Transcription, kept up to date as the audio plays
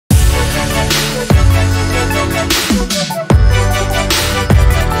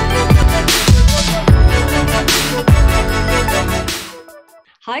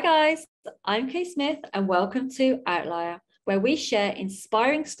I'm Kay Smith and welcome to Outlier, where we share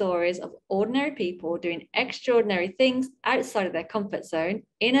inspiring stories of ordinary people doing extraordinary things outside of their comfort zone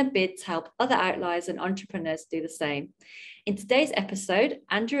in a bid to help other outliers and entrepreneurs do the same. In today's episode,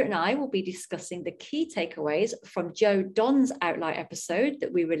 Andrew and I will be discussing the key takeaways from Donne's Outlier episode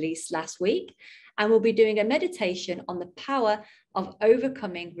that we released last week, and we'll be doing a meditation on the power of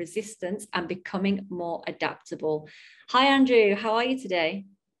overcoming resistance and becoming more adaptable. Hi, Andrew. How are you today?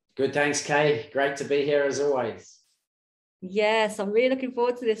 Good, thanks, Kay. Great to be here as always. Yes, I'm really looking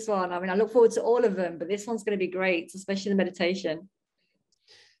forward to this one. I mean, I look forward to all of them, but this one's going to be great, especially the meditation.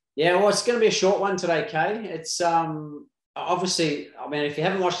 Yeah, well, it's going to be a short one today, Kay. It's obviously, I mean, if you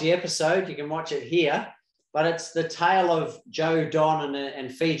haven't watched the episode, you can watch it here, but it's the tale of Donne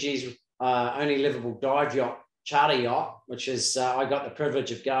and Fiji's only livable dive yacht, charter yacht, which is, I got the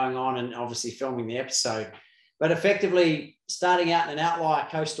privilege of going on and obviously filming the episode. But effectively, starting out in an outlier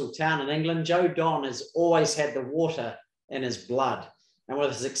coastal town in England, Donne has always had the water in his blood. And with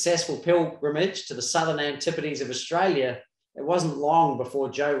a successful pilgrimage to the southern antipodes of Australia, it wasn't long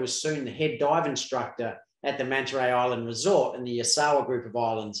before Joe was soon the head dive instructor at the Manta Ray Island Resort in the Yasawa group of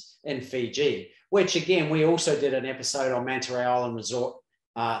islands in Fiji, which again, we also did an episode on Manta Ray Island Resort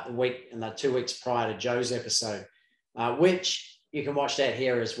the 2 weeks prior to Joe's episode, which you can watch that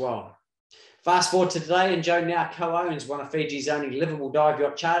here as well. Fast forward to today, and Joe now co-owns one of Fiji's only livable dive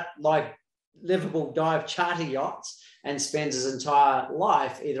charter yachts and spends his entire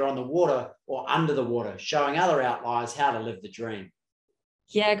life either on the water or under the water, showing other outliers how to live the dream.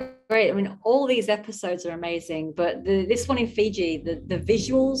 Yeah, great. I mean, all these episodes are amazing, but this one in Fiji, the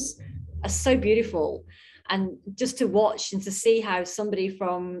visuals are so beautiful. And just to watch and to see how somebody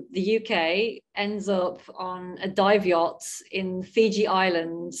from the UK ends up on a dive yacht in Fiji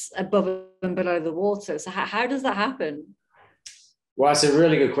Islands above and below the water. So how does that happen? Well, it's a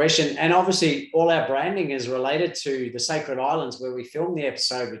really good question. And obviously all our branding is related to the Sacred Islands where we filmed the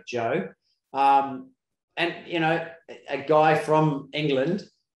episode with Joe. And, you know, a guy from England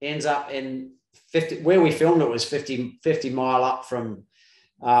ends up in where we filmed it was 50 mile up from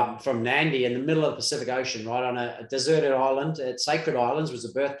Nandi in the middle of the Pacific Ocean, right on a deserted island. At Sacred Islands was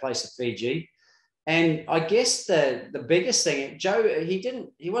the birthplace of Fiji. And I guess the biggest thing, Joe,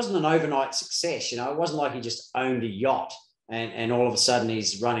 he wasn't an overnight success. You know, it wasn't like he just owned a yacht and all of a sudden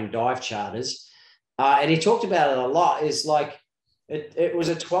he's running dive charters. And he talked about it a lot, is like, it was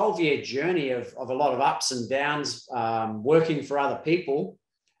a 12-year journey of a lot of ups and downs, working for other people,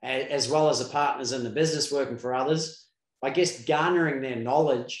 as well as the partners in the business working for others. I guess garnering their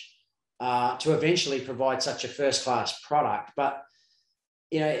knowledge to eventually provide such a first-class product. But,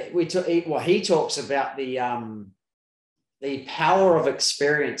 you know, he talks about the power of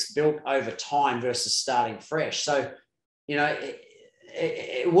experience built over time versus starting fresh. So, you know,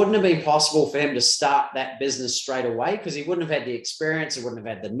 it wouldn't have been possible for him to start that business straight away because he wouldn't have had the experience, he wouldn't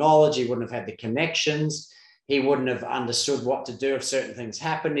have had the knowledge, he wouldn't have had the connections, he wouldn't have understood what to do if certain things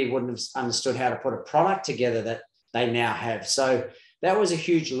happened, he wouldn't have understood how to put a product together that they now have. So that was a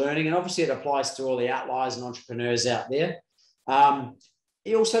huge learning. And obviously it applies to all the outliers and entrepreneurs out there.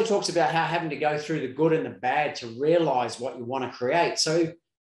 He also talks about how having to go through the good and the bad to realize what you want to create. So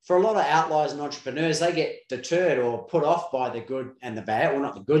for a lot of outliers and entrepreneurs, they get deterred or put off by the good and the bad, well,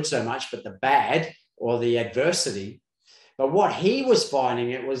 not the good so much, but the bad or the adversity. But what he was finding,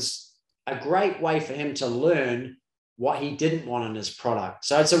 it was a great way for him to learn what he didn't want in his product.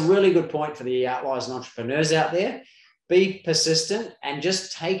 So it's a really good point for the outliers and entrepreneurs out there. Be persistent and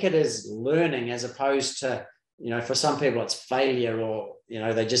just take it as learning as opposed to, you know, for some people it's failure or, you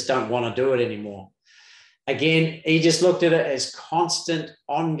know, they just don't want to do it anymore. Again, he just looked at it as constant,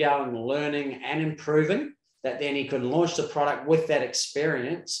 ongoing learning and improving, that then he could launch the product with that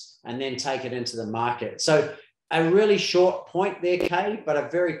experience and then take it into the market. So a really short point there, Kay, but a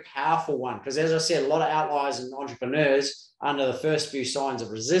very powerful one. Because as I said, a lot of outliers and entrepreneurs, under the first few signs of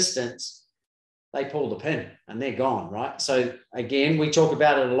resistance, they pull the pin and they're gone, right? So again, we talk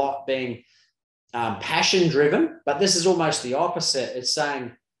about it a lot being passion driven, but this is almost the opposite. It's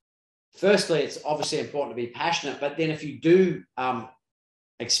saying, firstly, it's obviously important to be passionate, but then if you do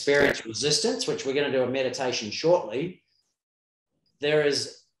experience resistance, which we're going to do a meditation shortly, there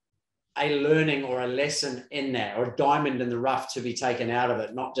is a learning or a lesson in that, or a diamond in the rough to be taken out of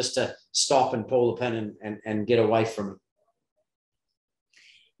it, not just to stop and pull the pin and get away from it.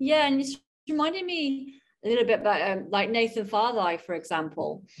 Yeah, and it's reminding me a little bit about like Nathan Farthai, for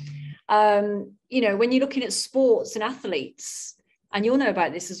example. You know, when you're looking at sports and athletes, and you'll know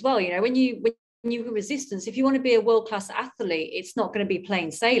about this as well, you know, when you you have resistance, if you want to be a world-class athlete, it's not going to be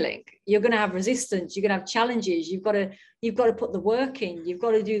plain sailing. You're going to have resistance. You're going to have challenges. You've got to put the work in. You've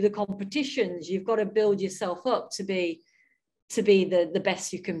got to do the competitions. You've got to build yourself up to be the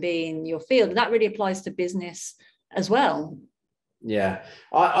best you can be in your field. And that really applies to business as well. Yeah.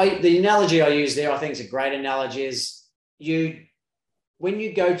 The analogy I use there, I think is a great analogy, is when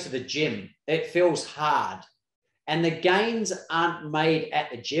you go to the gym, it feels hard. And the gains aren't made at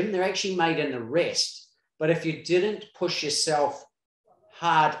the gym. They're actually made in the rest. But if you didn't push yourself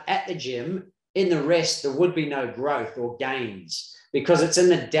hard at the gym, in the rest, there would be no growth or gains, because it's in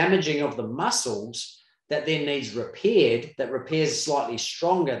the damaging of the muscles that then needs repaired, that repairs slightly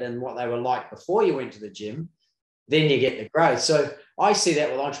stronger than what they were like before you went to the gym. Then you get the growth. So I see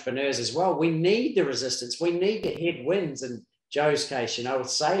that with entrepreneurs as well. We need the resistance. We need the headwinds. In Joe's case, with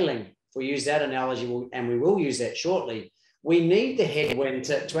sailing, if we use that analogy, and we will use that shortly, we need the headwind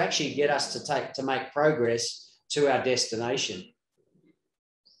to actually get us to make progress to our destination.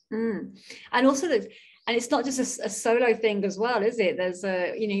 And also, and it's not just a solo thing as well, is it? There's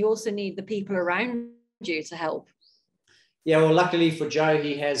you also need the people around you to help. Yeah, well, luckily for Joe,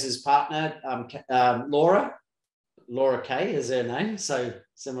 he has his partner, Laura Kay is her name, so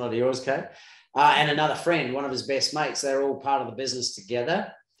similar to yours, Kay, and another friend, one of his best mates. They're all part of the business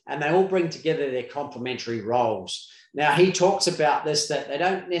together, and they all bring together their complementary roles. Now, he talks about this, that they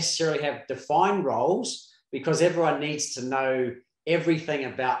don't necessarily have defined roles, because everyone needs to know everything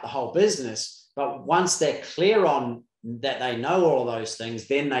about the whole business. But once they're clear on that, they know all of those things,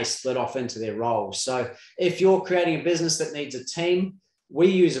 then they split off into their roles. So if you're creating a business that needs a team, we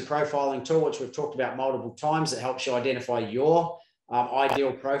use a profiling tool, which we've talked about multiple times, that helps you identify your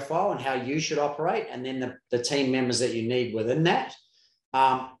ideal profile and how you should operate, and then the team members that you need within that.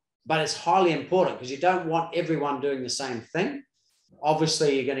 But it's highly important, because you don't want everyone doing the same thing.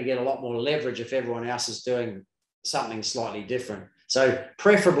 Obviously, you're going to get a lot more leverage if everyone else is doing something slightly different. So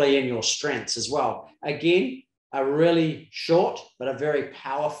preferably in your strengths as well. Again, a really short but a very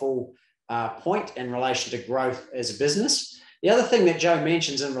powerful point in relation to growth as a business. The other thing that Joe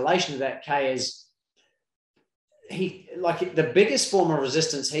mentions in relation to that, Kay, is the biggest form of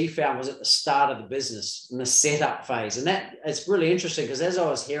resistance he found was at the start of the business, in the setup phase. And that it's really interesting, because as I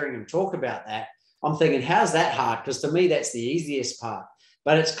was hearing him talk about that, I'm thinking, how's that hard? Because to me, that's the easiest part.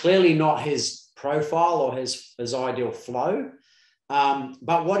 But it's clearly not his profile or his ideal flow.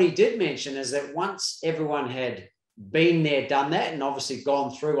 But what he did mention is that once everyone had been there, done that, and obviously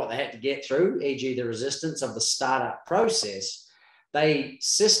gone through what they had to get through, e.g. the resistance of the startup process, they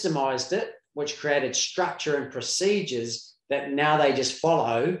systemized it, which created structure and procedures that now they just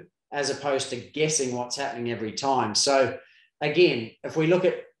follow, as opposed to guessing what's happening every time. So again, if we look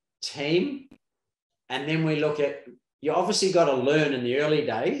at team, and then we look at, you obviously got to learn in the early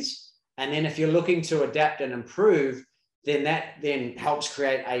days. And then if you're looking to adapt and improve, then that then helps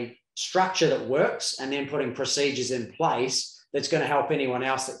create a structure that works, and then putting procedures in place that's going to help anyone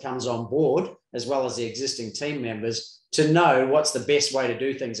else that comes on board, as well as the existing team members, to know what's the best way to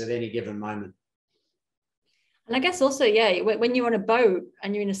do things at any given moment. And I guess also, when you're on a boat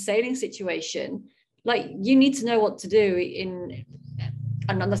and you're in a sailing situation, you need to know what to do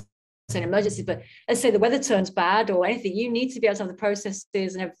I'm not saying emergency, but let's say the weather turns bad or anything, you need to be able to have the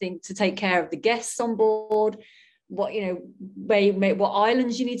processes and everything to take care of the guests on board, what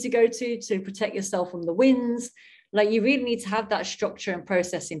islands you need to go to protect yourself from the winds. You really need to have that structure and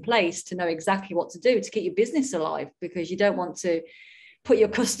process in place to know exactly what to do to keep your business alive, because you don't want to put your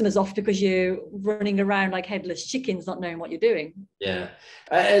customers off because you're running around like headless chickens, not knowing what you're doing. Yeah.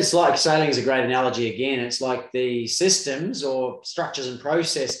 It's like sailing is a great analogy again. It's like the systems or structures and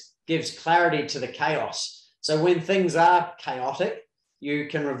process gives clarity to the chaos. So when things are chaotic, you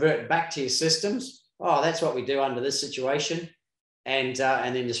can revert back to your systems. Oh, that's what we do under this situation. And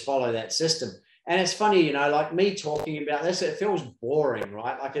then just follow that system. And it's funny, like me talking about this, it feels boring,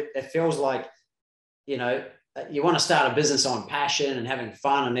 right? It feels like, you want to start a business on passion and having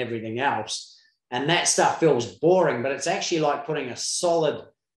fun and everything else. And that stuff feels boring, but it's actually like putting a solid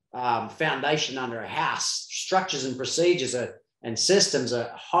foundation under a house. Structures and procedures and systems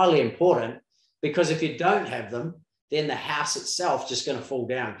are highly important, because if you don't have them, then the house itself just going to fall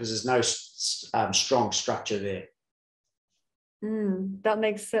down, because there's no strong structure there. That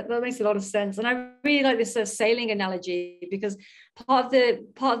makes a lot of sense. And I really like this sailing analogy, because part of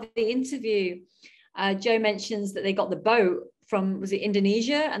the interview, Joe mentions that they got the boat from, was it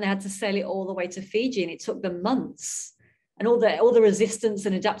Indonesia, and they had to sail it all the way to Fiji, and it took them months, and all the resistance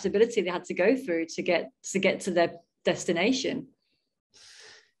and adaptability they had to go through to get to their destination.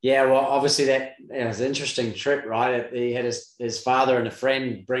 Yeah, well, obviously that it was an interesting trip, right? He had his father and a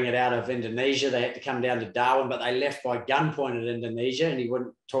friend bring it out of Indonesia. They had to come down to Darwin, but they left by gunpoint at Indonesia, and he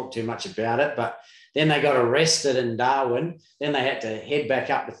wouldn't talk too much about it. But then they got arrested in Darwin. Then they had to head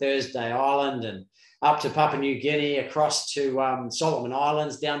back up to Thursday Island and up to Papua New Guinea, across to Solomon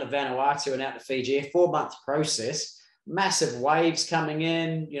Islands, down to Vanuatu and out to Fiji. A 4-month process, massive waves coming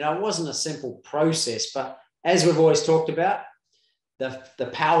in. You know, it wasn't a simple process, but as we've always talked about, the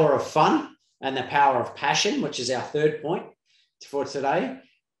power of fun and the power of passion, which is our third point for today,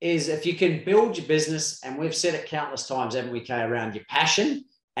 is if you can build your business, and we've said it countless times, haven't we, Kay, around your passion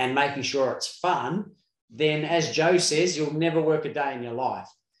and making sure it's fun, then as Joe says, you'll never work a day in your life.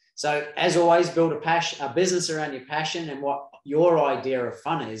 So as always, build a business around your passion and what your idea of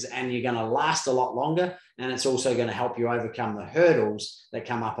fun is, and you're going to last a lot longer, and it's also going to help you overcome the hurdles that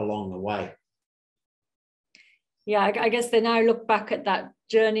come up along the way. Yeah, I guess they now look back at that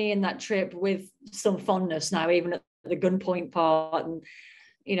journey and that trip with some fondness now, even at the gunpoint part and,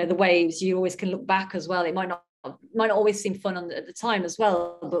 you know, the waves. You always can look back as well. It might not always seem fun at the time as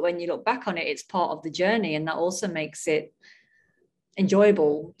well, but when you look back on it, it's part of the journey, and that also makes it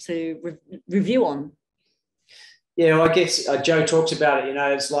enjoyable to review on. Yeah, well, I guess Joe talks about it. You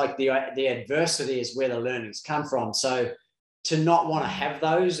know, it's like the adversity is where the learnings come from. So to not want to have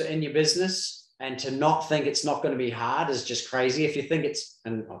those in your business, and to not think it's not going to be hard is just crazy. If you think it's,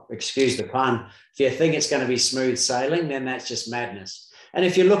 and excuse the pun, if you think it's going to be smooth sailing, then that's just madness. And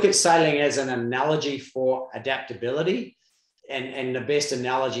if you look at sailing as an analogy for adaptability, and the best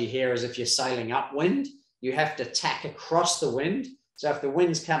analogy here is if you're sailing upwind, you have to tack across the wind. So if the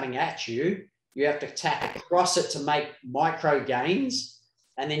wind's coming at you, you have to tack across it to make micro gains,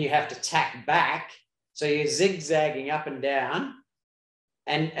 and then you have to tack back. So you're zigzagging up and down,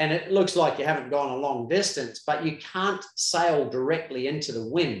 and it looks like you haven't gone a long distance, but you can't sail directly into the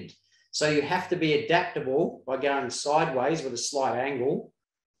wind. So you have to be adaptable by going sideways with a slight angle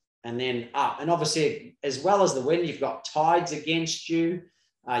and then up. And obviously, as well as the wind, you've got tides against you.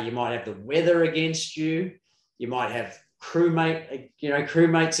 You might have the weather against you. You might have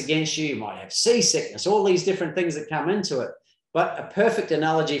crewmates against you. You might have seasickness, all these different things that come into it. But a perfect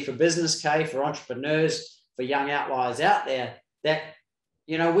analogy for business, Kay, for entrepreneurs, for young outliers out there, that,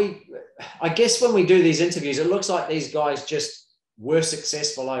 you know, I guess when we do these interviews, it looks like these guys just were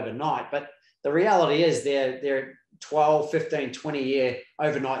successful overnight. But the reality is they're 12, 15, 20-year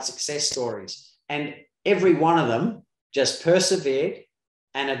overnight success stories. And every one of them just persevered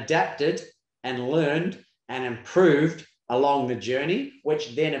and adapted and learned and improved along the journey,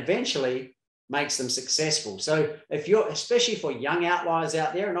 which then eventually makes them successful. So if you're, especially for young outliers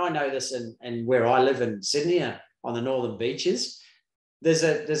out there, and I know this in where I live in Sydney on the Northern Beaches, there's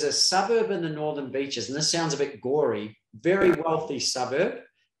a suburb in the Northern Beaches, and this sounds a bit gory, very wealthy suburb,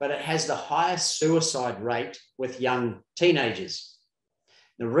 but it has the highest suicide rate with young teenagers.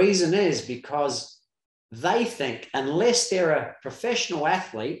 The reason is because they think unless they're a professional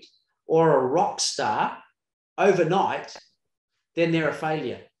athlete or a rock star overnight, then they're a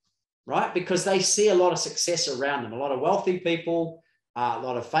failure, right? Because they see a lot of success around them, a lot of wealthy people, a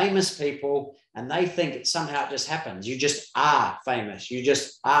lot of famous people, and they think it somehow just happens. You just are famous. You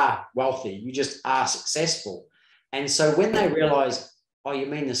just are wealthy. You just are successful. And so when they realize, oh, you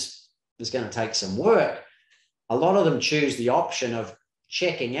mean this is going to take some work, a lot of them choose the option of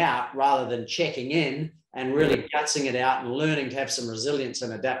checking out rather than checking in and really gutsing it out and learning to have some resilience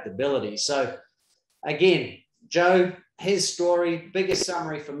and adaptability. So again, Joe, his story, biggest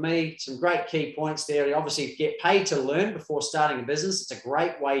summary for me, some great key points there. You obviously get paid to learn before starting a business. It's a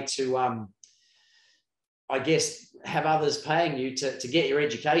great way to, I guess, have others paying you to get your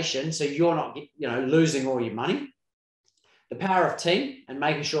education, so you're not, losing all your money. The power of team and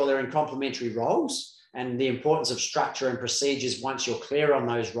making sure they're in complementary roles, and the importance of structure and procedures once you're clear on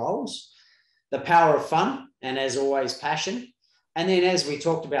those roles. The power of fun, and as always, passion. And then, as we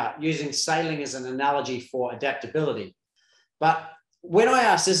talked about, using sailing as an analogy for adaptability. But when I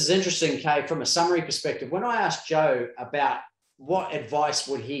asked, this is interesting, Kay, from a summary perspective, when I asked Joe about what advice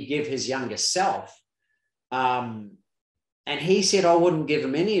would he give his younger self, and he said, I wouldn't give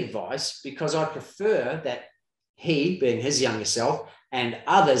him any advice because I prefer that he, being his younger self, and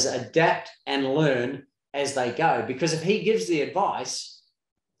others adapt and learn as they go. Because if he gives the advice,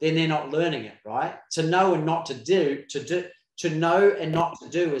 then they're not learning it, right? To know and not to do, to know and not to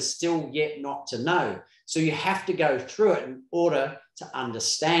do is still yet not to know. So you have to go through it in order to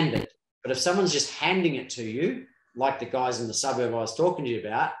understand it. But if someone's just handing it to you, like the guys in the suburb I was talking to you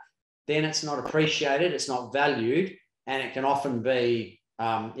about, then it's not appreciated, it's not valued, and it can often be,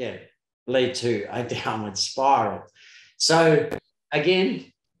 lead to a downward spiral. So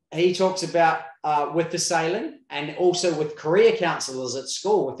again, he talks about with the sailing and also with career counselors at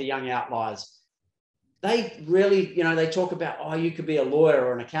school with the young outliers. They really, they talk about, oh, you could be a lawyer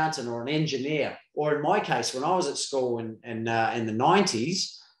or an accountant or an engineer. Or in my case, when I was at school in the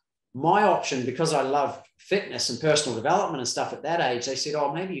 90s, my option, because I loved fitness and personal development and stuff at that age, they said,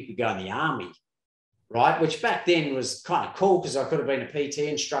 oh, maybe you could go in the army, right? Which back then was kind of cool because I could have been a PT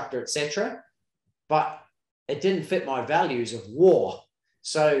instructor, etc. But it didn't fit my values of war.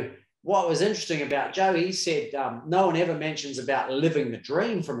 So what was interesting about Joe, he said, no one ever mentions about living the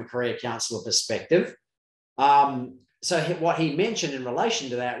dream from a career counselor perspective. So what he mentioned in relation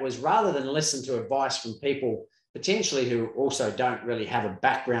to that was, rather than listen to advice from people potentially who also don't really have a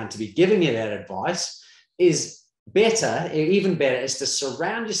background to be giving you that advice, is better, even better, is to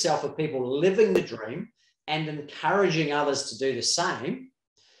surround yourself with people living the dream and encouraging others to do the same.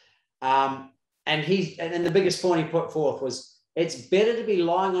 And the biggest point he put forth was, it's better to be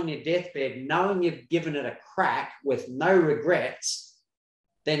lying on your deathbed knowing you've given it a crack with no regrets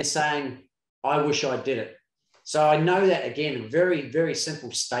than saying, I wish I did it. So I know that, again, a very, very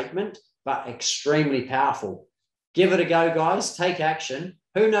simple statement, but extremely powerful. Give it a go, guys. Take action.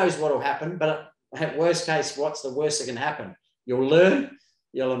 Who knows what will happen? But at worst case, what's the worst that can happen? You'll learn,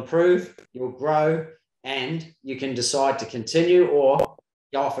 you'll improve, you'll grow, and you can decide to continue or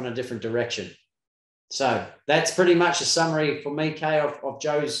go off in a different direction. So that's pretty much a summary for me, Kay, of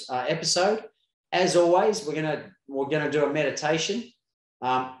Joe's episode. As always, we're gonna do a meditation.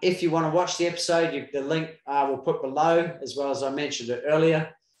 If you want to watch the episode, the link we'll put below, as well as I mentioned it earlier.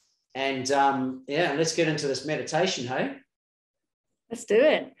 And let's get into this meditation, hey? Let's do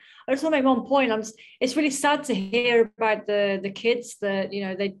it. I just want to make one point. It's really sad to hear about the kids that,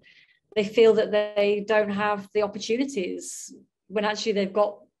 they feel that they don't have the opportunities when actually they've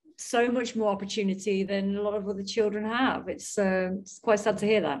got so much more opportunity than a lot of other children have. It's quite sad to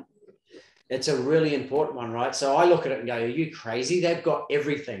hear that. It's a really important one, right? So I look at it and go, are you crazy? They've got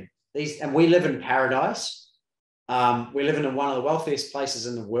everything. And we live in paradise. We live in one of the wealthiest places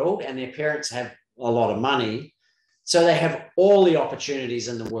in the world, and their parents have a lot of money. So they have all the opportunities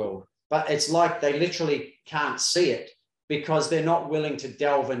in the world, but it's like they literally can't see it because they're not willing to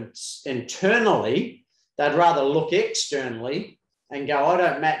delve internally. They'd rather look externally and go, I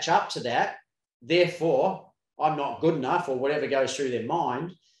don't match up to that, therefore I'm not good enough, or whatever goes through their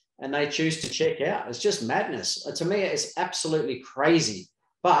mind, and they choose to check out. It's just madness. To me, it's absolutely crazy,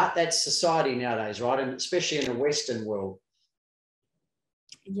 but that's society nowadays, right? And especially in the Western world.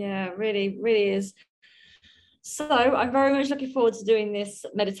 Yeah, really, really is. So I'm very much looking forward to doing this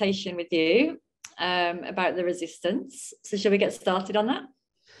meditation with you about the resistance. So shall we get started on that?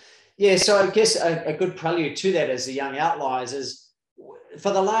 Yeah, so I guess a good prelude to that as the young outliers is,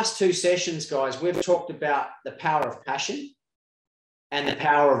 for the last two sessions, guys, we've talked about the power of passion and the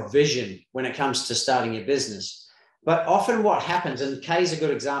power of vision when it comes to starting your business. But often what happens, and Kay's a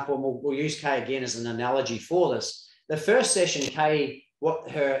good example, and we'll use Kay again as an analogy for this. The first session, Kay, what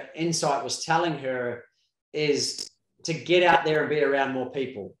her insight was telling her is to get out there and be around more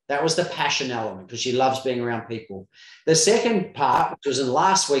people. That was the passion element, because she loves being around people. The second part, which was in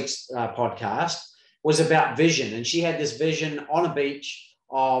last week's podcast, was about vision. And she had this vision on a beach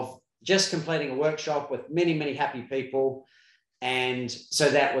of just completing a workshop with many, many happy people. And so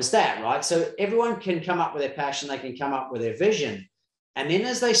that was that, right? So everyone can come up with their passion, they can come up with their vision. And then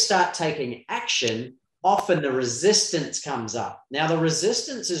as they start taking action, often the resistance comes up. Now, the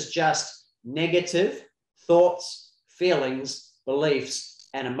resistance is just negative thoughts, feelings, beliefs,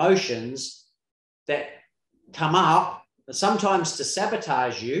 and emotions that come up, sometimes to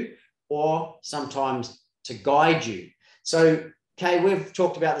sabotage you or sometimes to guide you. So, Kay, we've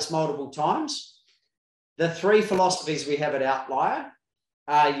talked about this multiple times. The three philosophies we have at Outlier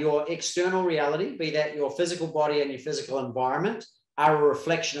are your external reality, be that your physical body and your physical environment, are a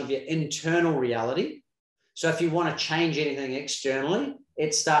reflection of your internal reality. So if you want to change anything externally,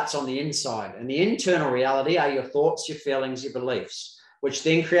 it starts on the inside. And the internal reality are your thoughts, your feelings, your beliefs, which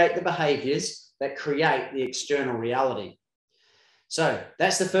then create the behaviors that create the external reality. So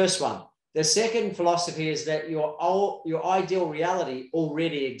that's the first one. The second philosophy is that your ideal reality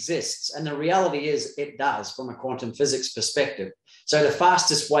already exists. And the reality is it does from a quantum physics perspective. So the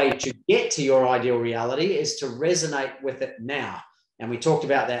fastest way to get to your ideal reality is to resonate with it now. And we talked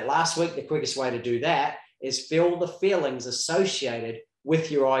about that last week. The quickest way to do that is feel the feelings associated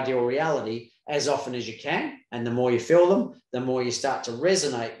with your ideal reality as often as you can. And the more you feel them, the more you start to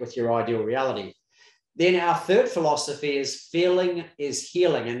resonate with your ideal reality. Then our third philosophy is feeling is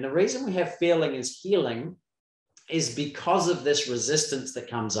healing. And the reason we have feeling is healing is because of this resistance that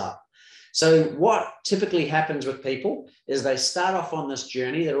comes up. So what typically happens with people is they start off on this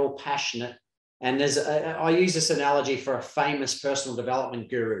journey, they're all passionate. And I use this analogy for a famous personal development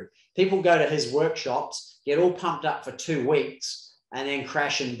guru. People go to his workshops, get all pumped up for 2 weeks, and then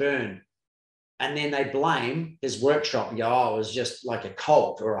crash and burn. And then they blame his workshop and go, oh, it was just like a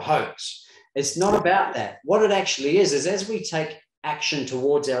cult or a hoax. It's not about that. What it actually is as we take action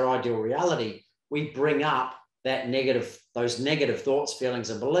towards our ideal reality, we bring up those negative thoughts,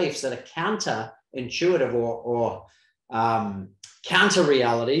 feelings, and beliefs that are counterintuitive or counter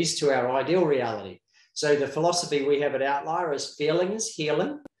realities to our ideal reality. So the philosophy we have at Outlier is feeling is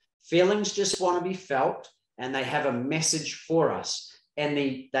healing. Feelings just want to be felt, and they have a message for us. And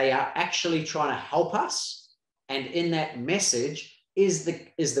they are actually trying to help us. And in that message is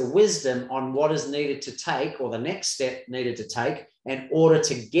the wisdom on what is needed to take, or the next step needed to take, in order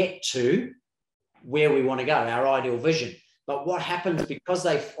to get to where we want to go, our ideal vision. But what happens, because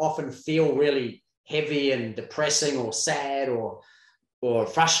they often feel really heavy and depressing or sad or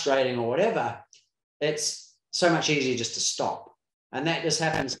frustrating or whatever, it's so much easier just to stop. And that just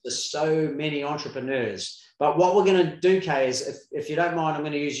happens to so many entrepreneurs. But what we're going to do, Kay, is if you don't mind, I'm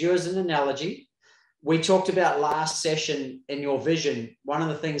going to use you as an analogy. We talked about last session in your vision, one of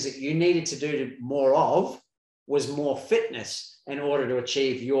the things that you needed to do more of was more fitness in order to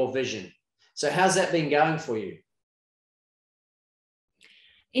achieve your vision. So how's that been going for you?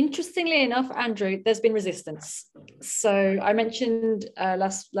 Interestingly enough, Andrew, there's been resistance. So I mentioned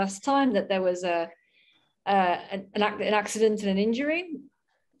last time that there was an accident and an injury.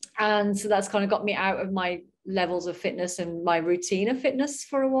 And so that's kind of got me out of my levels of fitness and my routine of fitness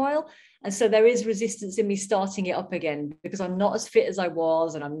for a while. And so there is resistance in me starting it up again, because I'm not as fit as I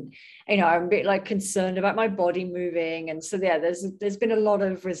was. And I'm a bit like concerned about my body moving. And so, yeah, there's been a lot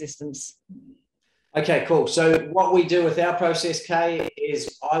of resistance. Okay, cool. So what we do with our process, Kay,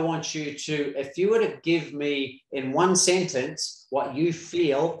 is I want you to, if you were to give me in one sentence what you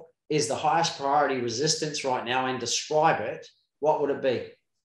feel is the highest priority resistance right now and describe it, what would it be?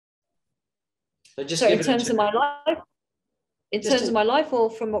 So in terms of my life? In terms of my life, or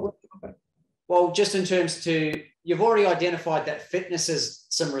from what we're talking about? Well, just in terms to, you've already identified that fitness is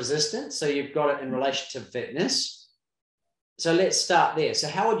some resistance. So you've got it in relation to fitness. So let's start there. So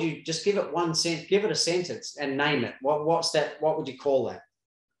how would you just give it a sentence and name it? What's that? What would you call that?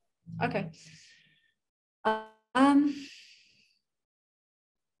 Okay.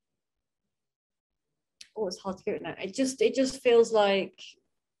 It's hard to give it now. It just feels like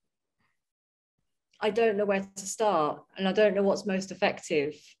I don't know where to start, and I don't know what's most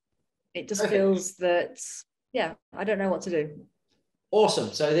effective. It just feels that, yeah, I don't know what to do.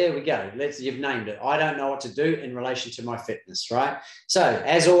 Awesome. So there we go. You've named it. I don't know what to do in relation to my fitness, right? So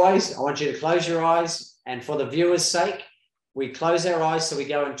as always, I want you to close your eyes. And for the viewer's sake, we close our eyes so we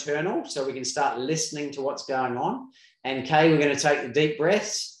go internal, so we can start listening to what's going on. And Kay, we're going to take the deep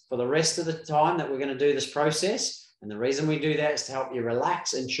breaths for the rest of the time that we're going to do this process. And the reason we do that is to help you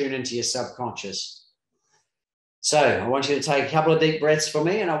relax and tune into your subconscious. So I want you to take a couple of deep breaths for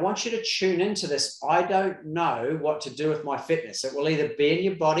me, and I want you to tune into this. I don't know what to do with my fitness. It will either be in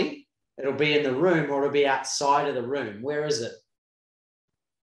your body, it'll be in the room, or it'll be outside of the room. Where is it?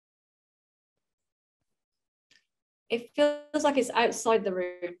 It feels like it's outside the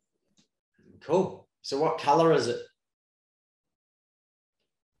room. Cool. So what color is it?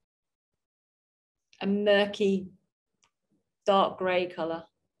 A murky, dark grey color.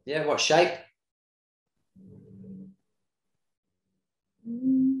 Yeah, what shape?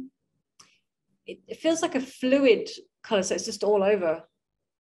 It feels like a fluid color, so it's just all over.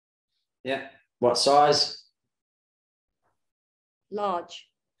 Yeah. What size? Large.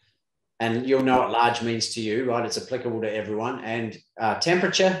 And you'll know what large means to you, right? It's applicable to everyone. And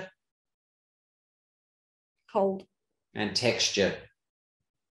temperature? Cold. And texture?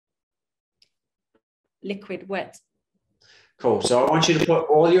 Liquid, wet. Cool. So I want you to put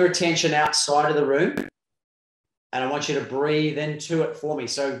all your attention outside of the room, and I want you to breathe into it for me.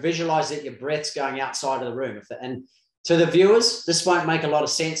 So visualize that your breath's going outside of the room. And to the viewers, this won't make a lot of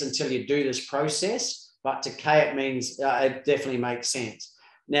sense until you do this process, but to Kay, it means it definitely makes sense.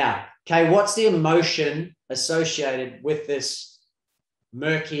 Now, Kay, what's the emotion associated with this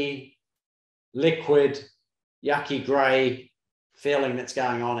murky, liquid, yucky gray feeling that's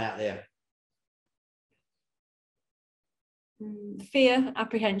going on out there? Fear,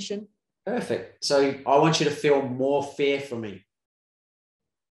 apprehension. Perfect. So I want you to feel more fear for me.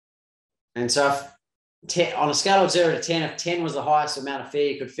 And so on a scale of 0 to 10, if 10 was the highest amount of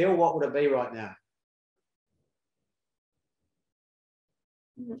fear you could feel, what would it be right now?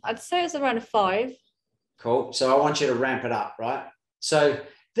 I'd say it's around a 5. Cool. So I want you to ramp it up, right? So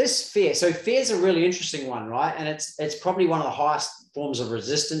this fear, so fear is a really interesting one, right? And it's probably one of the highest forms of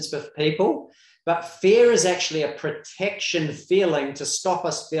resistance for people. But fear is actually a protection feeling to stop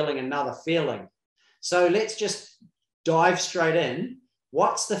us feeling another feeling. So let's just dive straight in.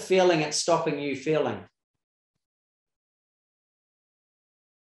 What's the feeling it's stopping you feeling?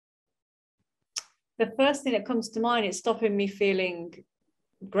 The first thing that comes to mind is stopping me feeling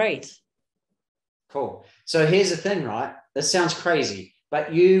great. Cool. So here's the thing, right? This sounds crazy,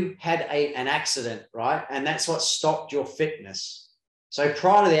 but you had an accident, right? And that's what stopped your fitness. So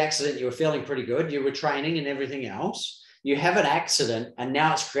prior to the accident, you were feeling pretty good. You were training and everything else. You have an accident, and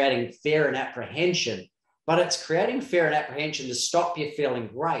now it's creating fear and apprehension. But it's creating fear and apprehension to stop you feeling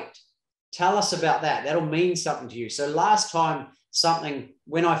great. Tell us about that. That'll mean something to you. So last time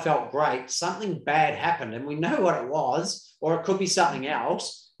when I felt great, something bad happened, and we know what it was, or it could be something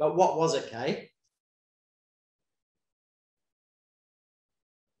else. But what was it, Kay?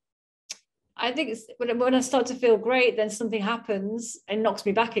 I think it's when I start to feel great, then something happens and knocks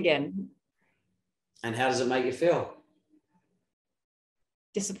me back again. And how does it make you feel?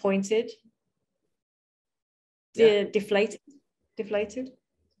 Disappointed. Yeah. Deflated.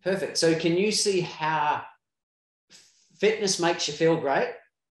 Perfect. So can you see how fitness makes you feel great,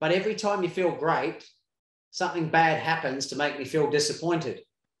 but every time you feel great, something bad happens to make me feel disappointed?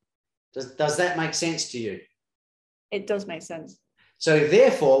 Does that make sense to you? It does make sense. So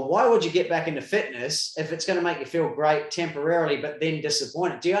therefore, why would you get back into fitness if it's going to make you feel great temporarily, but then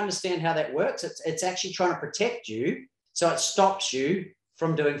disappointed? Do you understand how that works? It's actually trying to protect you, so it stops you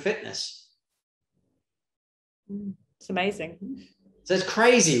from doing fitness. It's amazing. So it's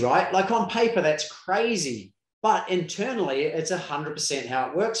crazy, right? Like on paper, that's crazy. But internally, it's 100% how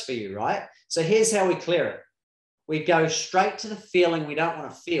it works for you, right? So here's how we clear it. We go straight to the feeling we don't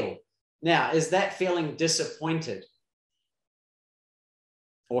want to feel. Now, is that feeling disappointed?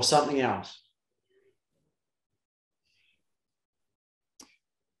 Or something else?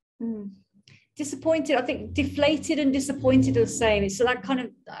 Disappointed. I think deflated and disappointed are the same. So that kind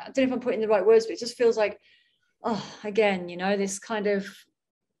of, I don't know if I'm putting the right words, but it just feels like, oh, again, this kind of,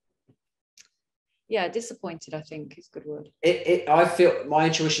 yeah, disappointed, I think is a good word. I feel my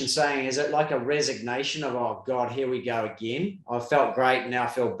intuition saying, is it like a resignation of, oh God, here we go again. I felt great, now I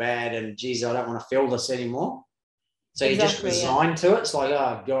feel bad, and geez, I don't want to feel this anymore. So exactly, you just resign to it. It's like,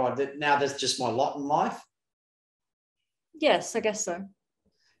 oh God, now that's just my lot in life. Yes, I guess so.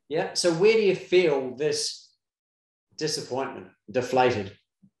 Yeah. So where do you feel this disappointment, deflated?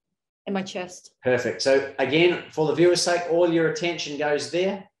 In my chest. Perfect. So again, for the viewer's sake, all your attention goes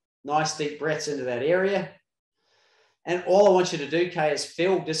there. Nice deep breaths into that area. And all I want you to do, Kay, is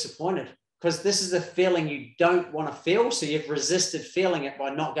feel disappointed, because this is the feeling you don't want to feel. So you've resisted feeling it by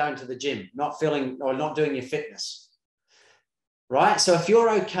not going to the gym, not feeling or not doing your fitness. Right? So if you're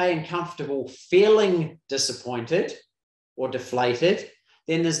okay and comfortable feeling disappointed or deflated,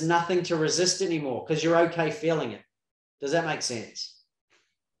 then there's nothing to resist anymore, because you're okay feeling it. Does that make sense?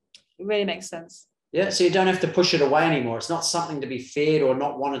 It really makes sense. Yeah. So you don't have to push it away anymore. It's not something to be feared or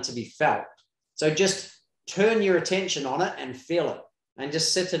not wanted to be felt. So just turn your attention on it and feel it, and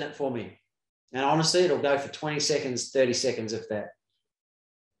just sit in it for me. And honestly, it'll go for 20 seconds, 30 seconds, if that.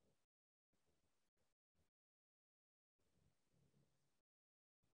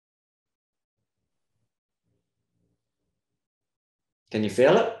 Can you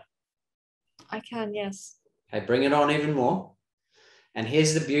feel it? I can, yes. Okay, bring it on even more. And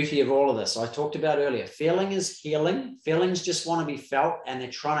here's the beauty of all of this. I talked about earlier, feeling is healing. Feelings just want to be felt, and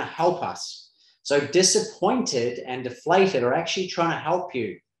they're trying to help us. So disappointed and deflated are actually trying to help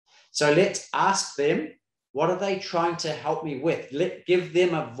you. So let's ask them, what are they trying to help me with? Give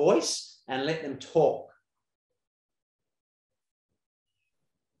them a voice and let them talk.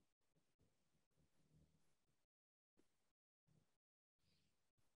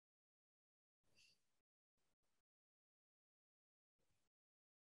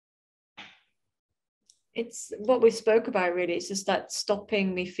 It's what we spoke about, really. It's just that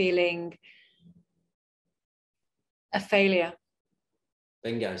stopping me feeling a failure.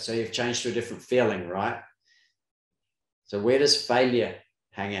 Bingo. So you've changed to a different feeling, right? So where does failure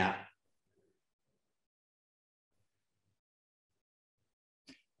hang out?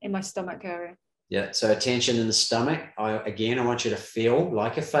 In my stomach area. Yeah. So attention in the stomach. I want you to feel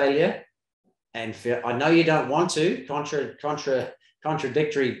like a failure, and feel. I know you don't want to.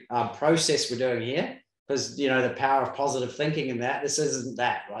 Contradictory process we're doing here, because the power of positive thinking in that. This isn't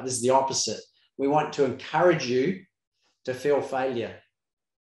that, right? This is the opposite. We want to encourage you to feel failure,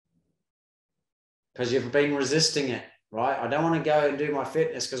 because you've been resisting it, right? I don't want to go and do my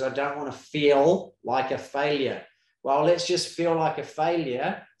fitness because I don't want to feel like a failure. Well, let's just feel like a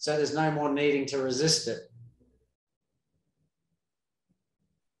failure so there's no more needing to resist it.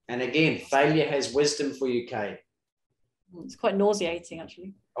 And again, failure has wisdom for you, Kay. It's quite nauseating,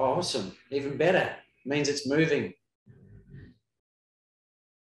 actually. Oh, awesome. Even better. It means it's moving.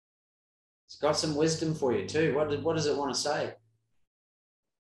 It's got some wisdom for you too. What does it want to say?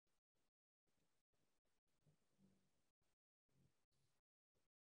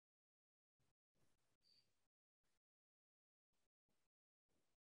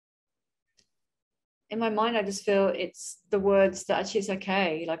 In my mind, I just feel it's the words that actually it's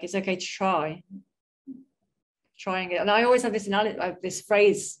okay. Like, it's okay to trying it. And I always have this analogy, this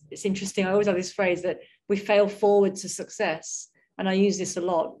phrase. It's interesting. I always have this phrase that we fail forward to success. And I use this a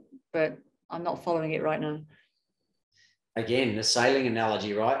lot, but I'm not following it right now. Again, the sailing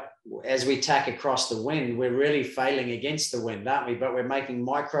analogy, right? As we tack across the wind, we're really failing against the wind, aren't we? But we're making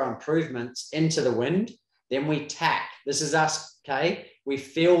micro improvements into the wind. Then we tack. This is us, okay? We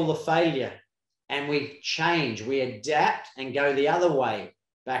feel the failure and we change. We adapt and go the other way,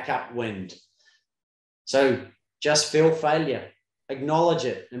 back upwind. So just feel failure. Acknowledge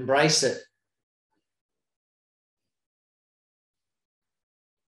it. Embrace it.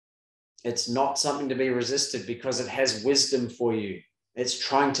 It's not something to be resisted because it has wisdom for you. It's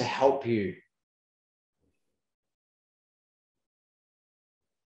trying to help you.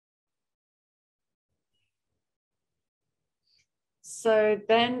 So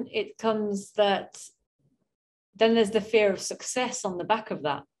then it comes that, then there's the fear of success on the back of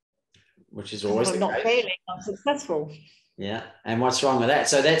that. Which is always if I'm not failing, I'm successful. Yeah. And what's wrong with that?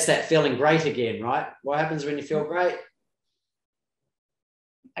 So that's that feeling great again, right? What happens when you feel great?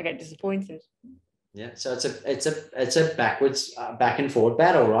 I get disappointed. Yeah, so it's a backwards, back and forward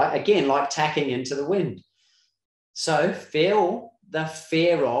battle, right? Again, like tacking into the wind. So feel the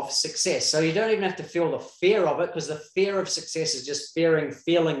fear of success. So you don't even have to feel the fear of it, because the fear of success is just feeling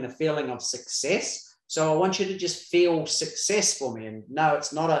the feeling of success. So I want you to just feel success for me. And no,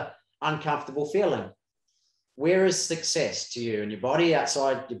 it's not an uncomfortable feeling. Where is success to you? In your body,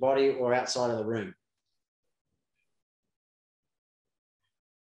 outside your body, or outside of the room?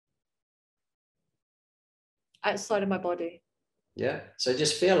 Outside of my body. Yeah. So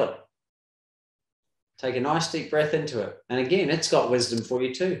just feel it. Take a nice deep breath into it. And again, it's got wisdom for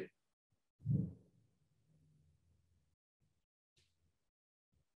you too.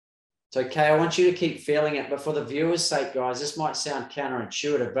 It's okay. I want you to keep feeling it. But for the viewer's sake, guys, this might sound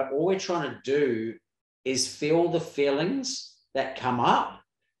counterintuitive, but all we're trying to do is feel the feelings that come up.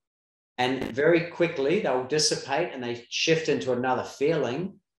 And very quickly, they'll dissipate and they shift into another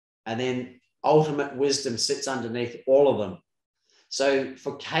feeling. And then ultimate wisdom sits underneath all of them. So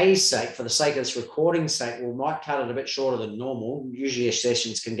for Kay's sake, for the sake of this recording's sake, we might cut it a bit shorter than normal. Usually your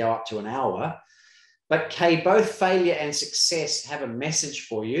sessions can go up to an hour. But Kay, both failure and success have a message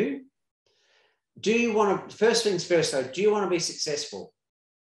for you. Do you want to, first things first though, do you want to be successful?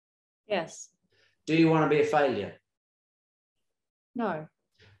 Yes. Do you want to be a failure? No.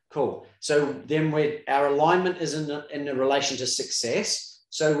 Cool. So then our alignment is in the relation to success.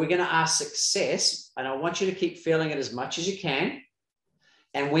 So we're going to ask success, and I want you to keep feeling it as much as you can.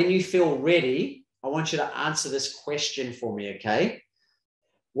 And when you feel ready, I want you to answer this question for me, okay?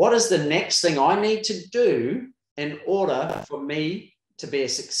 What is the next thing I need to do in order for me to be a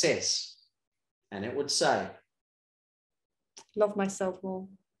success? And it would say, love myself more.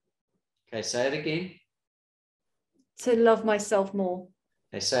 Okay, say it again. To love myself more.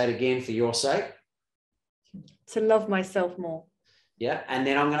 Okay, say it again for your sake. To love myself more. Yeah, and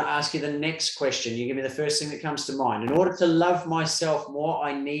then I'm going to ask you the next question. You give me the first thing that comes to mind. In order to love myself more,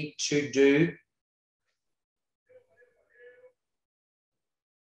 I need to do.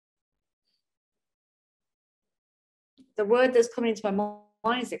 The word that's coming into my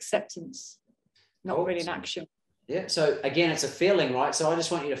mind is acceptance, not Cool. really an action. Yeah, so again, it's a feeling, right? So I just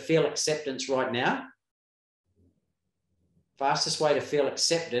want you to feel acceptance right now. Fastest way to feel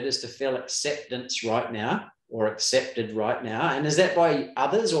accepted is to feel acceptance right now, or accepted right now. And is that by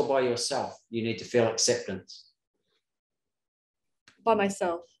others or by yourself? You need to feel acceptance. By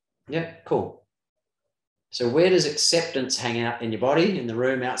myself. Yeah, cool. So where does acceptance hang out in your body, in the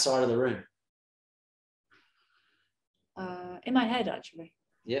room, outside of the room? In my head, actually.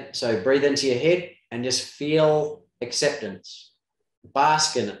 Yeah, so breathe into your head and just feel acceptance.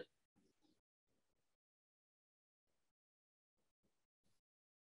 Bask in it.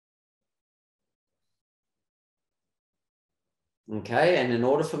 Okay, and in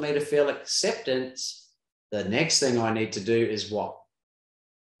order for me to feel acceptance, the next thing I need to do is what?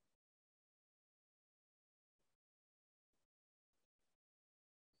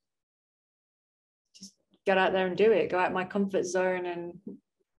 Just get out there and do it. Go out my comfort zone and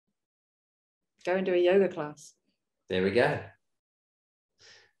go and do a yoga class. There we go.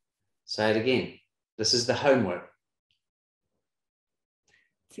 Say it again. This is the homework.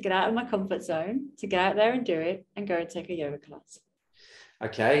 To get out of my comfort zone, to get out there and do it, and go and take a yoga class.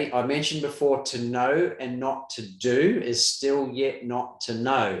 Okay, I mentioned before, to know and not to do is still yet not to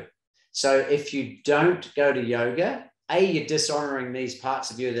know. So if you don't go to yoga, you're dishonoring these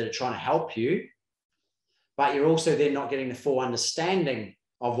parts of you that are trying to help you, but you're also then not getting the full understanding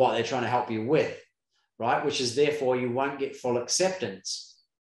of what they're trying to help you with, right? Which is therefore you won't get full acceptance.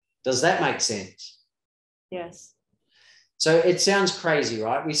 Does that make sense? Yes. So it sounds crazy,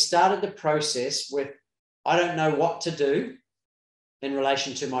 right? We started the process with, I don't know what to do in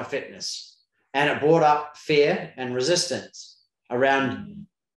relation to my fitness. And it brought up fear and resistance around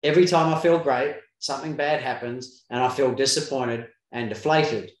every time I feel great, something bad happens and I feel disappointed and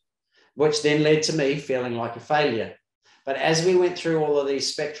deflated, which then led to me feeling like a failure. But as we went through all of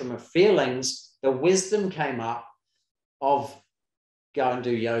these spectrum of feelings, the wisdom came up of go and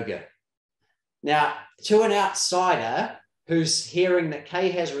do yoga. Now, to an outsider who's hearing that Kay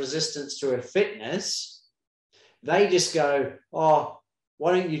has resistance to her fitness, they just go, oh,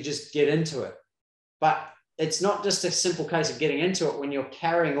 why don't you just get into it? But it's not just a simple case of getting into it when you're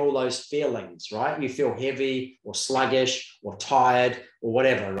carrying all those feelings, right? You feel heavy or sluggish or tired or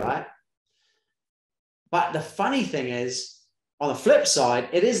whatever, right? But the funny thing is, on the flip side,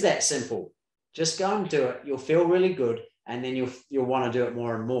 it is that simple. Just go and do it. You'll feel really good, and then you'll want to do it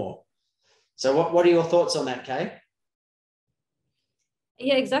more and more. So what are your thoughts on that, Kay?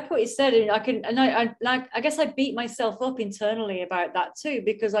 Yeah, exactly what you said. And I guess I beat myself up internally about that too,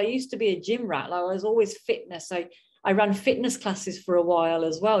 because I used to be a gym rat. Like, I was always fitness. I ran fitness classes for a while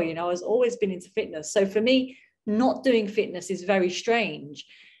as well. You know, I was always been into fitness. So for me, not doing fitness is very strange.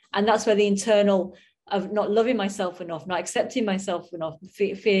 And that's where the internal of not loving myself enough, not accepting myself enough,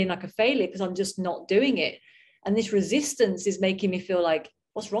 feeling like a failure because I'm just not doing it. And this resistance is making me feel like,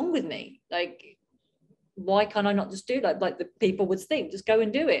 what's wrong with me? Like, why can't I not just do that? Like the people would think, just go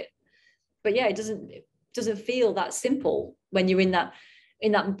and do it. But yeah, it doesn't feel that simple when you're in that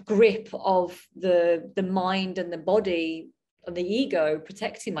grip of the mind and the body and the ego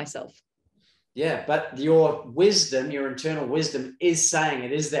protecting myself. Yeah, but your wisdom, your internal wisdom is saying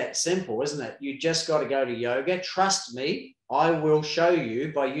it is that simple, isn't it? You just got to go to yoga. Trust me, I will show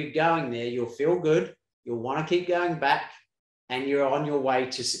you. By you going there, you'll feel good. You'll want to keep going back, and you're on your way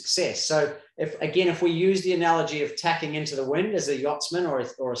to success. So if we use the analogy of tacking into the wind as a yachtsman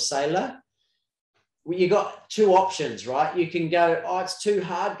or a sailor, you got two options, right? You can go, oh, it's too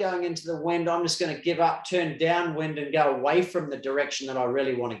hard going into the wind. I'm just going to give up, turn downwind and go away from the direction that I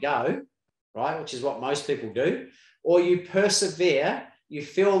really want to go, right? Which is what most people do. Or you persevere, you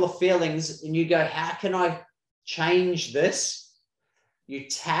feel the feelings and you go, how can I change this? You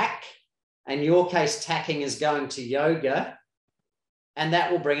tack. In your case, tacking is going to yoga. And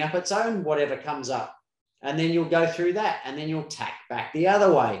that will bring up its own whatever comes up. And then you'll go through that and then you'll tack back the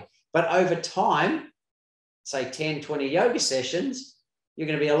other way. But over time, say 10, 20 yoga sessions, you're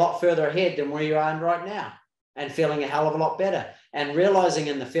going to be a lot further ahead than where you are right now and feeling a hell of a lot better. And realizing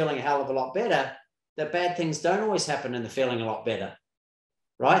in the feeling a hell of a lot better that bad things don't always happen in the feeling a lot better,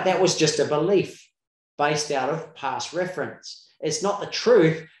 right? That was just a belief based out of past reference. It's not the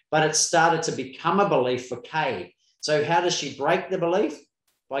truth, but it started to become a belief for Kay. So how does she break the belief?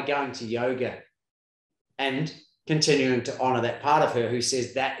 By going to yoga and continuing to honor that part of her who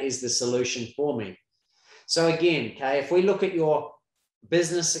says that is the solution for me. So again, Kay, if we look at your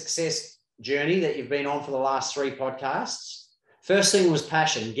business success journey that you've been on for the last 3 podcasts, first thing was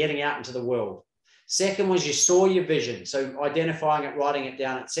passion, getting out into the world. Second was you saw your vision, so identifying it, writing it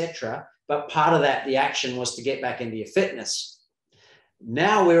down, etc. But part of that, the action was to get back into your fitness.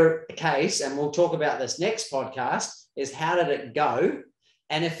 Now we're at the case, and we'll talk about this next podcast, is how did it go?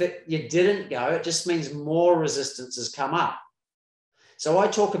 And if you didn't go, it just means more resistance has come up. So I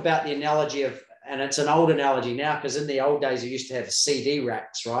talk about the analogy of, and it's an old analogy now, because in the old days, you used to have CD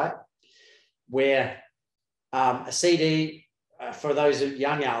racks, right? Where a CD, for those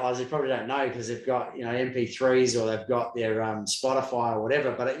young outliers, they probably don't know because they've got, MP3s or they've got their Spotify or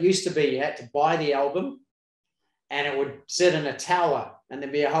whatever. But it used to be you had to buy the album, and it would sit in a tower and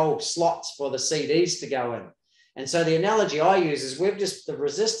there'd be a whole slots for the CDs to go in. And so the analogy I use is the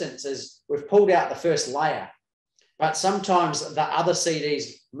resistance is we've pulled out the first layer, but sometimes the other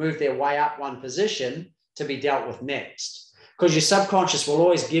CDs move their way up one position to be dealt with next, because your subconscious will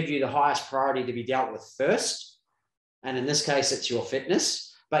always give you the highest priority to be dealt with first. And in this case, it's your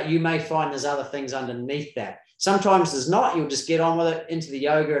fitness, but you may find there's other things underneath that. Sometimes there's not, you'll just get on with it into the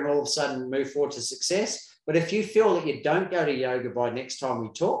yoga and all of a sudden move forward to success. But if you feel that you don't go to yoga by next time we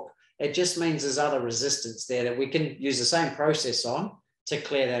talk, it just means there's other resistance there that we can use the same process on to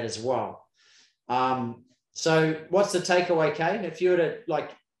clear that as well. So what's the takeaway, Kate? If you were to,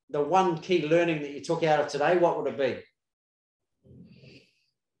 like, the one key learning that you took out of today, what would it be?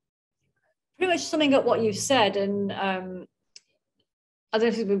 Pretty much summing up what you've said, and I don't know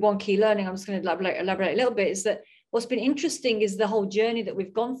if it's one key learning, I'm just going to elaborate a little bit, is that what's been interesting is the whole journey that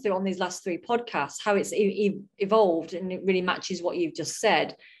we've gone through on these last 3 podcasts, how it's evolved, and it really matches what you've just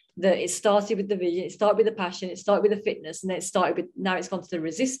said, that it started with the vision, it started with the passion, it started with the fitness, and then it started with, now it's gone to the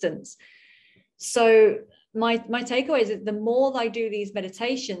resistance. So my takeaway is that the more I do these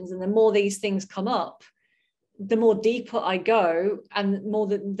meditations and the more these things come up, the more deeper I go, and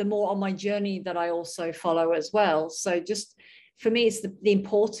the more on my journey that I also follow as well. So just for me, it's the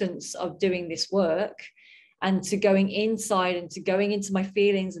importance of doing this work, and to going inside and to going into my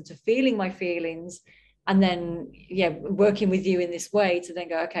feelings and to feeling my feelings, and then working with you in this way to then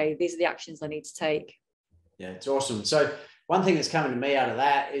go, okay, these are the actions I need to take. Yeah, it's awesome. So one thing that's coming to me out of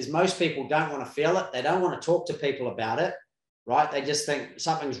that is most people don't want to feel it. They don't want to talk to people about it, right? They just think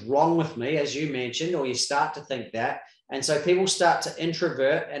something's wrong with me, as you mentioned, or you start to think that. And so people start to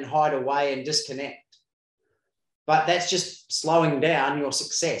introvert and hide away and disconnect. But that's just slowing down your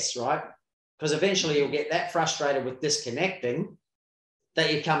success, right? Because eventually you'll get that frustrated with disconnecting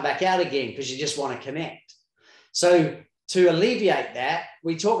that you come back out again because you just want to connect. So to alleviate that,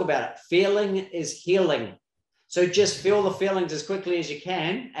 we talk about it. Feeling is healing. So just feel the feelings as quickly as you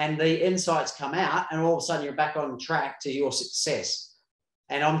can, and the insights come out, and all of a sudden you're back on track to your success.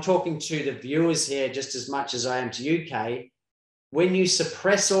 And I'm talking to the viewers here just as much as I am to you, Kay. When you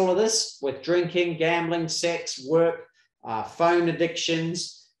suppress all of this with drinking, gambling, sex, work, phone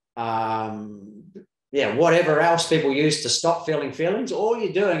addictions, whatever else people use to stop feeling feelings, all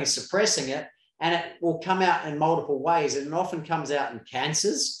you're doing is suppressing it, and it will come out in multiple ways. And it often comes out in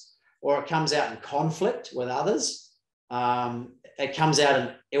cancers, or it comes out in conflict with others. It comes out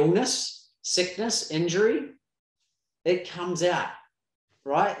in illness, sickness, injury. It comes out,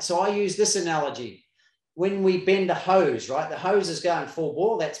 right? So I use this analogy. When we bend a hose, right? The hose is going full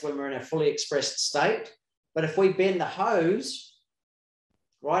bore. That's when we're in a fully expressed state. But if we bend the hose,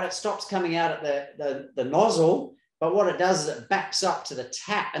 right, it stops coming out at the nozzle. But what it does is it backs up to the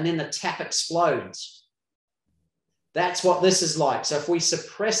tap, and then the tap explodes. That's what this is like. So if we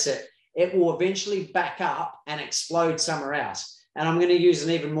suppress it, it will eventually back up and explode somewhere else. And I'm going to use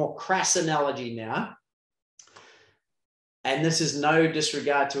an even more crass analogy now. And this is no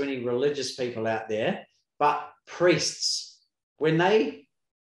disregard to any religious people out there, but priests, when they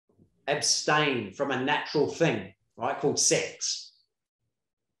abstain from a natural thing, right, called sex,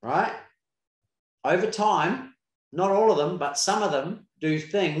 right? Over time, not all of them, but some of them do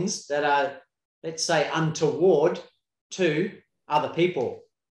things that are, let's say, untoward to other people,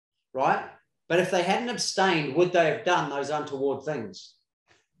 right? But if they hadn't abstained, would they have done those untoward things?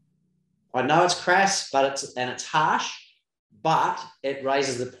 I know it's crass, but it's harsh, but it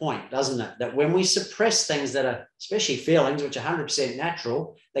raises the point, doesn't it? That when we suppress things that are, especially feelings, which are 100%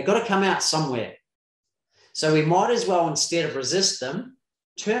 natural, they've got to come out somewhere. So we might as well, instead of resist them,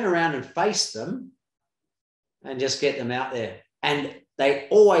 turn around and face them and just get them out there. And they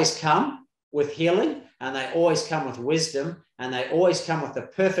always come with healing, and they always come with wisdom, and they always come with the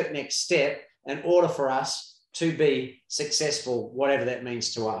perfect next step in order for us to be successful, whatever that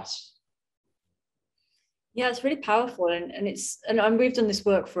means to us. Yeah, it's really powerful, and we've done this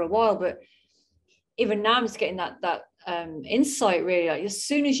work for a while, but even now I'm just getting that insight, really. Like, as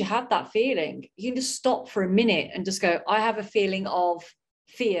soon as you have that feeling, you can just stop for a minute and just go, I have a feeling of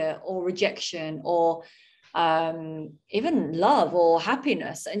fear or rejection or even love or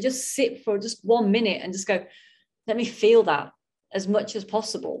happiness, and just sit for just 1 minute and just go, let me feel that as much as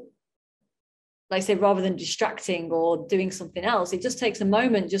possible. Like I say, rather than distracting or doing something else, it just takes a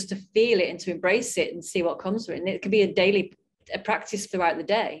moment just to feel it and to embrace it and see what comes from it. And it can be a practice throughout the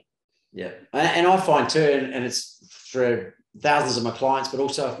day. Yeah. And I find too, and it's for thousands of my clients, but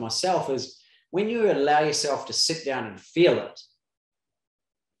also for myself, is when you allow yourself to sit down and feel it,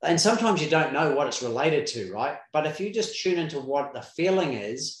 and sometimes you don't know what it's related to, right? But if you just tune into what the feeling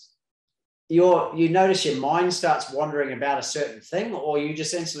is, you notice your mind starts wandering about a certain thing, or you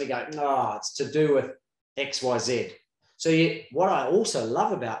just instantly go, no, it's to do with X, Y, Z. So what I also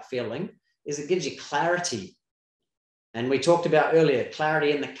love about feeling is it gives you clarity. And we talked about earlier,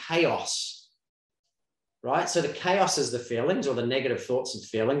 clarity in the chaos, right? So the chaos is the feelings or the negative thoughts and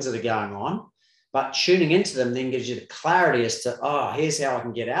feelings that are going on, but tuning into them then gives you the clarity as to, here's how I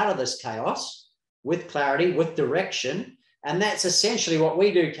can get out of this chaos with clarity, with direction. And that's essentially what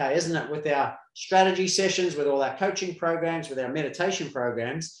we do, Kay, isn't it? With our strategy sessions, with all our coaching programs, with our meditation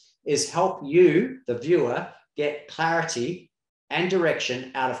programs, is help you, the viewer, get clarity and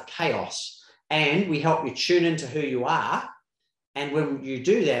direction out of chaos. And we help you tune into who you are. And when you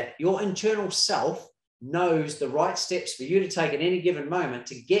do that, your internal self knows the right steps for you to take at any given moment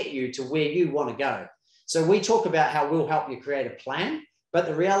to get you to where you want to go. So we talk about how we'll help you create a plan, but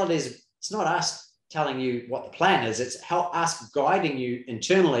the reality is it's not us telling you what the plan is. It's us guiding you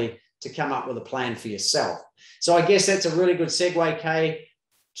internally to come up with a plan for yourself. So I guess that's a really good segue, Kay,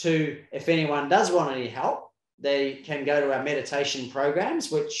 to if anyone does want any help, they can go to our meditation programs,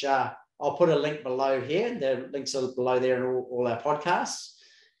 which I'll put a link below here. The links are below there in all our podcasts.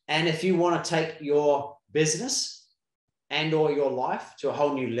 And if you want to take your business and or your life to a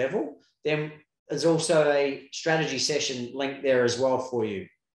whole new level, then there's also a strategy session link there as well for you.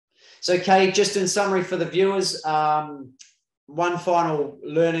 So, Kay, just in summary for the viewers, one final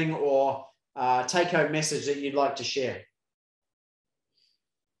learning or take-home message that you'd like to share.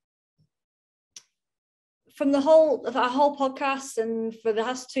 From our whole podcast, and for the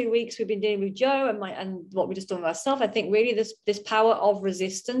last 2 weeks we've been dealing with Joe and what we just done with ourselves, I think really this power of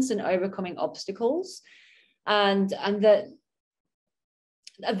resistance and overcoming obstacles, and that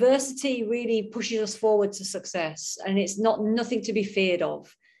adversity really pushes us forward to success, and it's nothing to be feared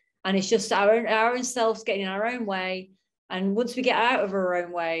of, and it's just our own selves getting in our own way. And once we get out of our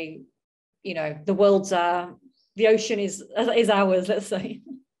own way, you know, the ocean is ours, let's say.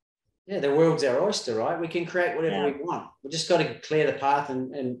 Yeah, the world's our oyster, right? We can create whatever we want. We just got to clear the path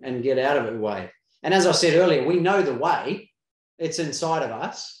and get out of the way. And as I said earlier, we know the way. It's inside of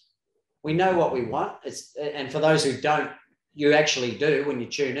us. We know what we want. And for those who don't, you actually do when you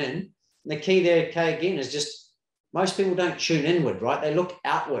tune in. And the key there, Kay, again, is just most people don't tune inward, right? They look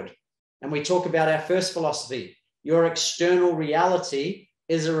outward. And we talk about our first philosophy. Your external reality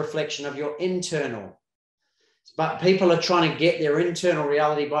is a reflection of your internal. But people are trying to get their internal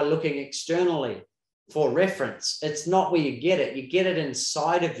reality by looking externally for reference. It's not where you get it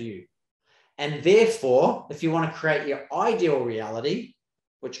inside of you. And therefore, if you want to create your ideal reality,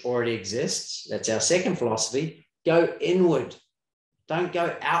 which already exists, that's our second philosophy, go inward. Don't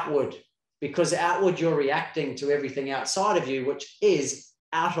go outward, because outward you're reacting to everything outside of you, which is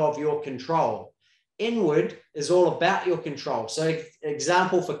out of your control. Inward is all about your control. So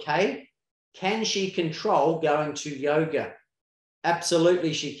example for Kay, can she control going to yoga?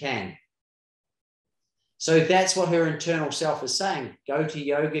 Absolutely she can. So that's what her internal self is saying. Go to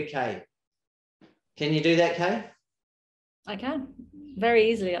yoga, Kay. Can you do that, Kay? I can. Very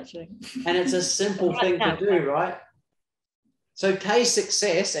easily, actually. And it's a simple thing to do, right? So Kay's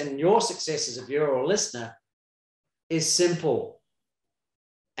success and your success as a viewer or listener is simple.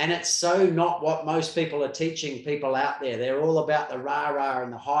 And it's so not what most people are teaching people out there. They're all about the rah-rah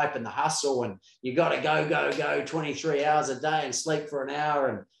and the hype and the hustle, and you got to go 23 hours a day and sleep for an hour.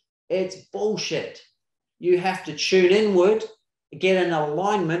 And it's bullshit. You have to tune inward, get in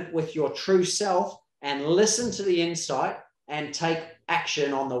alignment with your true self, and listen to the insight and take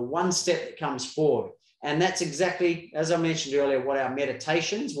action on the one step that comes forward. And that's exactly, as I mentioned earlier, what our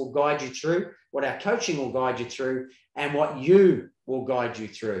meditations will guide you through, what our coaching will guide you through, and what you will guide you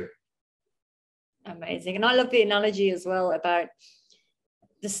through. Amazing. And I love the analogy as well about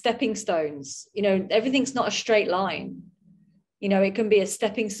the stepping stones. You know, everything's not a straight line. You know, it can be a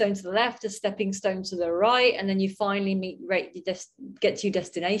stepping stone to the left, a stepping stone to the right, and then you finally get to your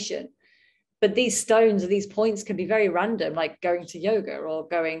destination. But these stones or these points can be very random, like going to yoga or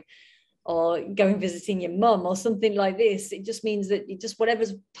going visiting your mum or something like this. It just means that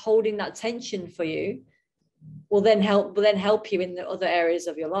whatever's holding that tension for you will then help you in the other areas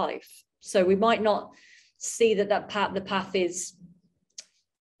of your life. So we might not see the path is,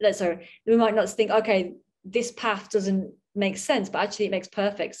 we might not think, okay, this path doesn't make sense, but actually it makes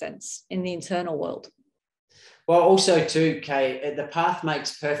perfect sense in the internal world. Well, also too, Kay, the path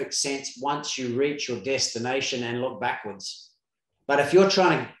makes perfect sense once you reach your destination and look backwards. But if you're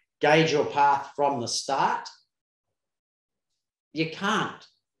trying to gauge your path from the start, you can't.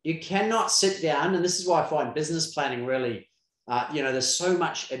 You cannot sit down, and this is why I find business planning really, there's so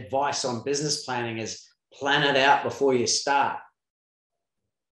much advice on business planning is plan it out before you start.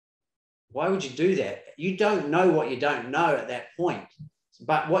 Why would you do that? You don't know what you don't know at that point.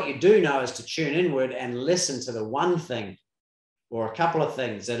 But what you do know is to tune inward and listen to the one thing or a couple of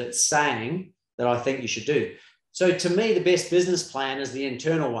things that it's saying that I think you should do. So to me, the best business plan is the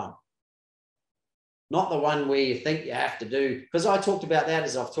internal one, not the one where you think you have to do. Because I talked about that,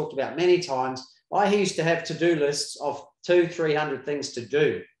 as I've talked about many times. I used to have to-do lists of 200-300 things to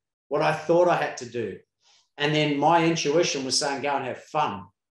do, what I thought I had to do. And then my intuition was saying, go and have fun.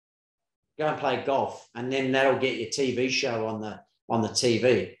 go and play golf, and then that'll get your TV show on the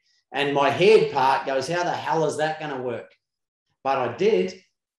TV. And my head part goes, how the hell is that going to work? But I did,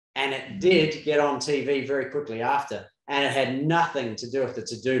 and it did get on TV very quickly after, and it had nothing to do with the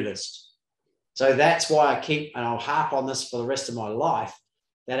to-do list. So that's why I keep, and I'll harp on this for the rest of my life,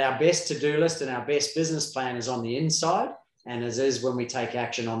 that our best to-do list and our best business plan is on the inside, and as is when we take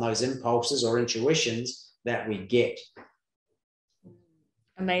action on those impulses or intuitions that we get.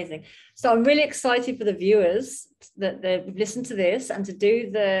 Amazing. So I'm really excited for the viewers that they've listened to this and to do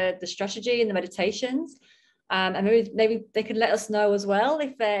the strategy and the meditations. And maybe they could let us know as well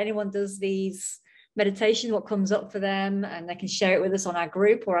if anyone does these meditations, what comes up for them, and they can share it with us on our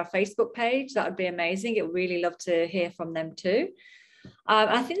group or our Facebook page. That would be amazing. I'd really love to hear from them too.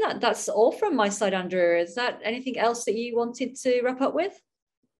 I think that's all from my side, Andrew. Is that anything else that you wanted to wrap up with?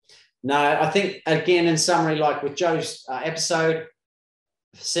 No, I think, again, in summary, like with Joe's episode,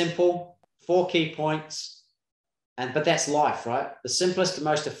 simple, 4 key points, but that's life, right? The simplest and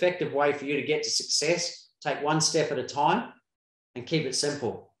most effective way for you to get to success, take one step at a time and keep it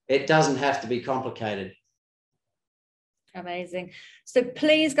simple. It doesn't have to be complicated. Amazing. So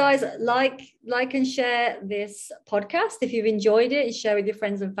please, guys, like and share this podcast if you've enjoyed it, and share with your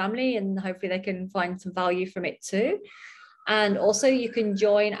friends and family, and hopefully they can find some value from it too. And also you can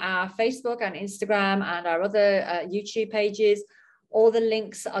join our Facebook and Instagram and our other YouTube pages. All the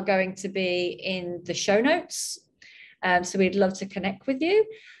links are going to be in the show notes. So we'd love to connect with you.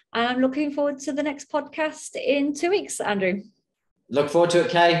 And I'm looking forward to the next podcast in 2 weeks, Andrew. Look forward to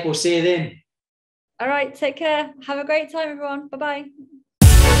it, Kay. We'll see you then. All right, take care. Have a great time, everyone. Bye-bye.